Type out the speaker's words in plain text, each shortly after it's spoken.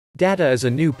Data is a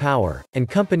new power, and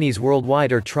companies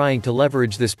worldwide are trying to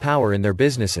leverage this power in their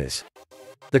businesses.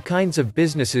 The kinds of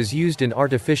businesses used in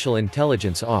artificial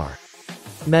intelligence are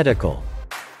medical.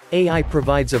 AI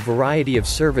provides a variety of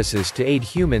services to aid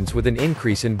humans with an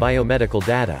increase in biomedical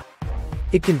data.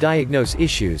 It can diagnose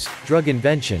issues, drug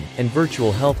invention, and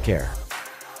virtual healthcare.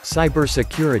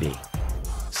 Cybersecurity.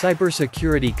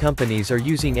 Cybersecurity companies are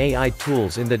using AI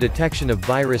tools in the detection of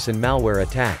virus and malware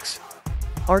attacks.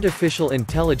 Artificial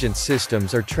intelligence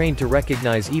systems are trained to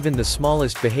recognize even the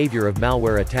smallest behavior of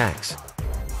malware attacks.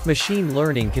 Machine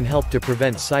learning can help to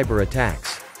prevent cyber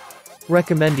attacks.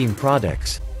 Recommending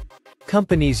products.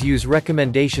 Companies use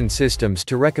recommendation systems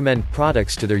to recommend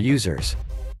products to their users.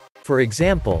 For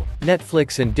example,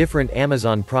 Netflix and different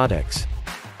Amazon products.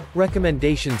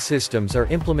 Recommendation systems are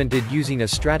implemented using a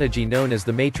strategy known as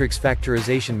the matrix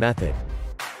factorization method.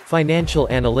 Financial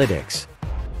analytics.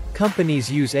 Companies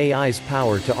use AI's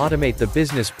power to automate the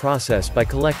business process by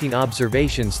collecting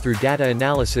observations through data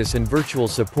analysis and virtual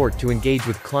support to engage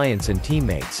with clients and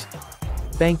teammates.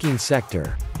 Banking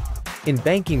sector. In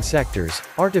banking sectors,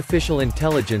 artificial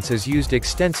intelligence is used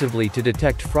extensively to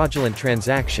detect fraudulent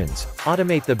transactions,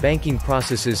 automate the banking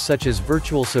processes such as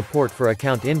virtual support for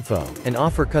account info, and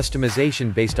offer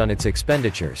customization based on its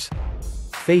expenditures.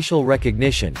 Facial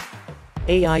recognition.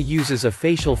 AI uses a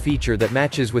facial feature that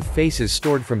matches with faces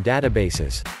stored from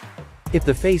databases. If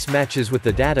the face matches with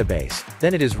the database,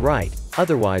 then it is right,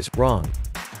 otherwise, wrong.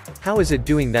 How is it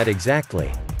doing that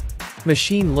exactly?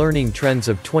 Machine learning trends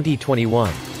of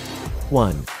 2021.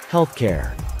 1.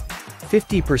 Healthcare.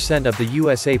 50% of the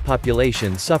USA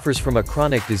population suffers from a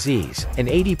chronic disease, and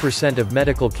 80% of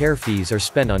medical care fees are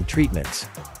spent on treatments.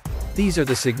 These are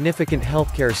the significant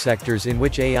healthcare sectors in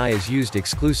which AI is used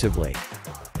exclusively.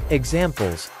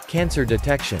 Examples: cancer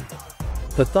detection.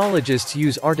 Pathologists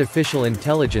use artificial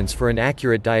intelligence for an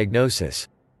accurate diagnosis.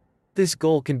 This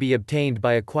goal can be obtained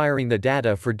by acquiring the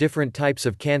data for different types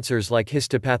of cancers like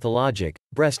histopathologic,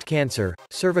 breast cancer,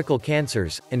 cervical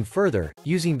cancers, and further,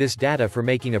 using this data for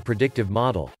making a predictive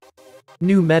model.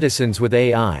 New medicines with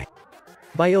AI.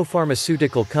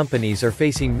 Biopharmaceutical companies are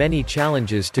facing many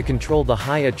challenges to control the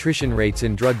high attrition rates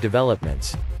in drug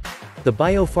developments. The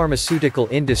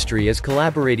biopharmaceutical industry is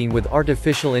collaborating with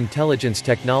artificial intelligence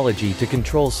technology to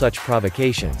control such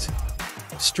provocations.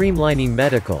 Streamlining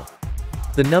medical.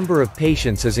 The number of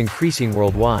patients is increasing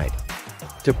worldwide.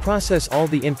 To process all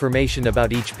the information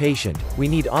about each patient, we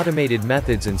need automated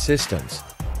methods and systems.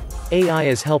 AI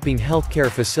is helping healthcare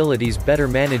facilities better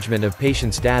management of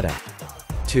patients' data.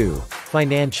 2.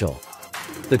 Financial.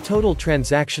 The total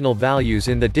transactional values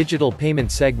in the digital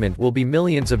payment segment will be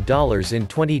millions of dollars in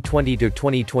 2020 to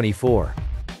 2024.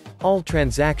 All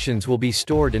transactions will be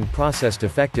stored and processed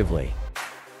effectively.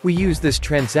 We use this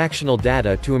transactional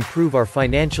data to improve our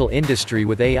financial industry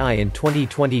with AI in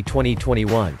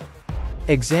 2020-2021.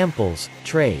 Examples: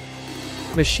 trade.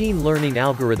 Machine learning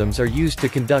algorithms are used to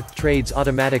conduct trades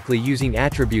automatically using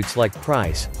attributes like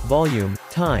price, volume,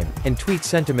 time, and tweet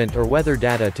sentiment or weather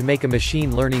data to make a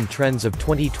machine learning trends of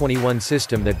 2021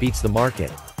 system that beats the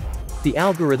market. The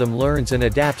algorithm learns and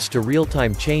adapts to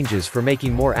real-time changes for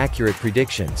making more accurate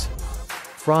predictions.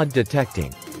 Fraud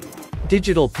detecting.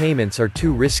 Digital payments are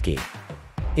too risky.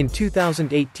 In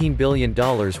 2018, $1 billion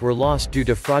were lost due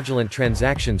to fraudulent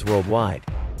transactions worldwide.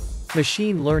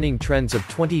 Machine learning trends of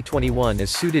 2021 is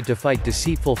suited to fight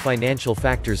deceitful financial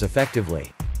factors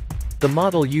effectively. The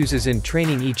model uses in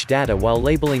training each data while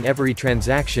labeling every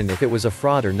transaction if it was a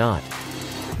fraud or not.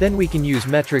 Then we can use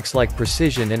metrics like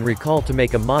precision and recall to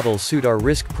make a model suit our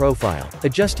risk profile,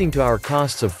 adjusting to our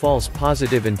costs of false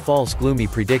positive and false gloomy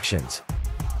predictions.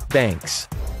 Banks.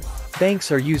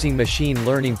 Banks are using machine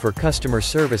learning for customer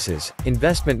services,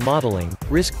 investment modeling,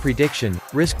 risk prediction,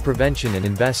 risk prevention and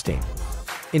investing.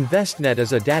 Envestnet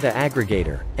is a data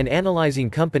aggregator, and analyzing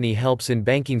company helps in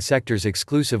banking sectors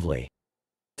exclusively.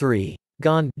 3.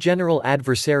 GAN, General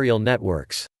Adversarial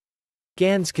Networks.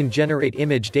 GANs can generate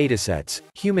image datasets,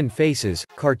 human faces,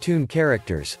 cartoon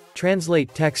characters,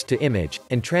 translate text to image,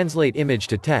 and translate image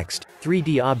to text,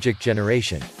 3D object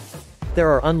generation. There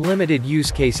are unlimited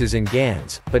use cases in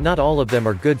GANs, but not all of them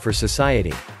are good for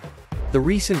society. The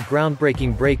recent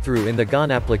groundbreaking breakthrough in the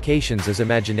GAN applications is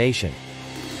imagination.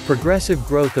 Progressive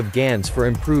growth of GANs for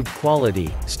improved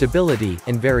quality, stability,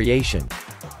 and variation.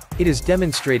 It is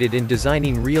demonstrated in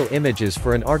designing real images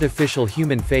for an artificial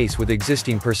human face with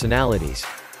existing personalities.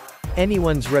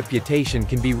 Anyone's reputation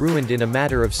can be ruined in a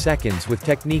matter of seconds with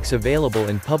techniques available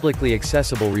in publicly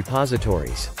accessible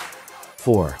repositories.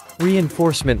 4.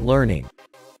 Reinforcement learning.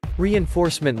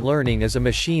 Reinforcement learning is a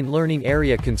machine learning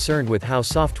area concerned with how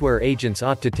software agents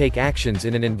ought to take actions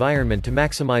in an environment to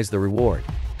maximize the reward.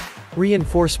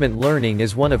 Reinforcement learning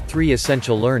is one of 3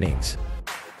 essential learnings.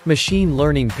 Machine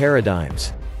learning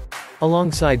paradigms.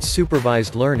 Alongside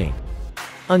supervised learning.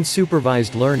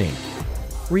 Unsupervised learning.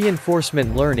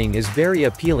 Reinforcement learning is very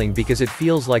appealing because it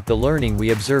feels like the learning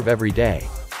we observe every day.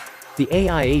 The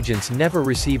AI agents never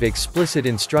receive explicit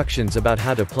instructions about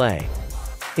how to play.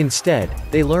 Instead,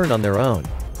 they learn on their own.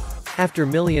 After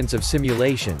millions of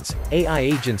simulations, AI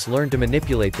agents learn to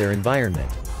manipulate their environment.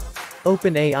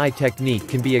 OpenAI technique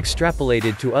can be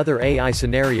extrapolated to other AI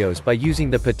scenarios by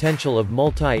using the potential of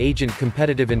multi-agent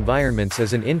competitive environments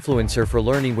as an influencer for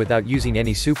learning without using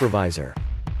any supervisor.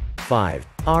 5.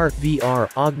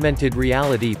 AR/VR, augmented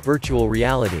reality, virtual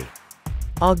reality.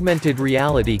 Augmented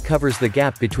reality covers the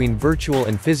gap between virtual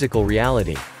and physical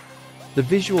reality. The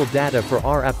visual data for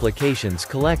AR applications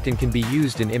collect and can be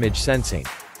used in image sensing.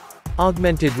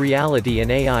 Augmented reality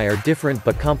and AI are different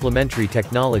but complementary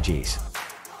technologies.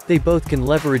 They both can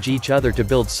leverage each other to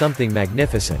build something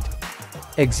magnificent.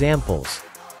 Examples.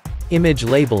 Image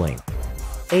labeling.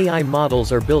 AI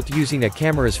models are built using a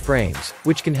camera's frames,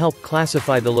 which can help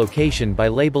classify the location by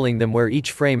labeling them where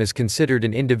each frame is considered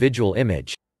an individual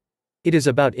image. It is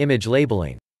about image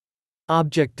labeling.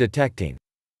 Object detecting.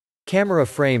 Camera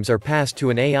frames are passed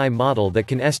to an AI model that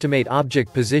can estimate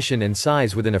object position and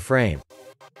size within a frame.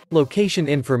 Location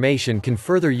information can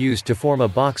further used to form a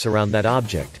box around that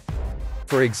object.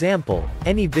 For example,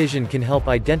 any vision can help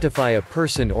identify a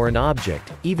person or an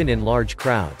object, even in large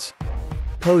crowds.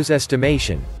 Pose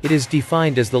estimation. It is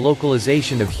defined as the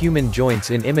localization of human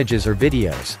joints in images or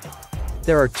videos.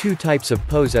 There are 2 types of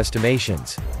pose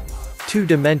estimations.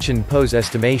 2-dimension pose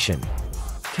estimation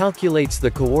calculates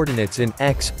the coordinates in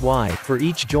x, y for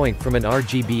each joint from an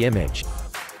RGB image.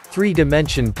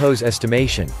 3-dimension pose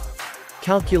estimation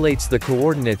calculates the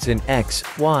coordinates in x,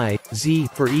 y, z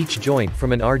for each joint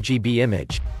from an RGB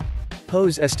image.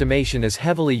 Pose estimation is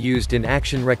heavily used in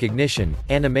action recognition,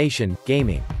 animation,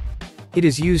 gaming. It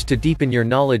is used to deepen your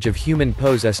knowledge of human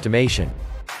pose estimation.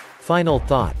 Final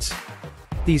thoughts.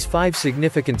 These 5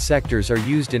 significant sectors are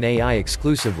used in AI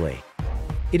exclusively.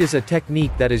 It is a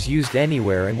technique that is used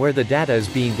anywhere and where the data is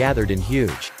being gathered in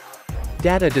huge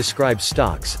data describes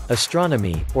stocks,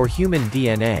 astronomy, or human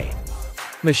DNA.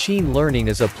 Machine learning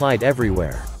is applied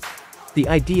everywhere. The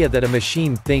idea that a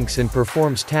machine thinks and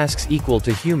performs tasks equal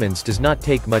to humans does not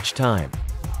take much time.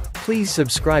 Please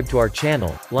subscribe to our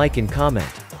channel, like and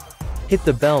comment. Hit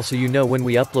the bell so you know when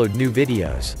we upload new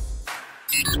videos.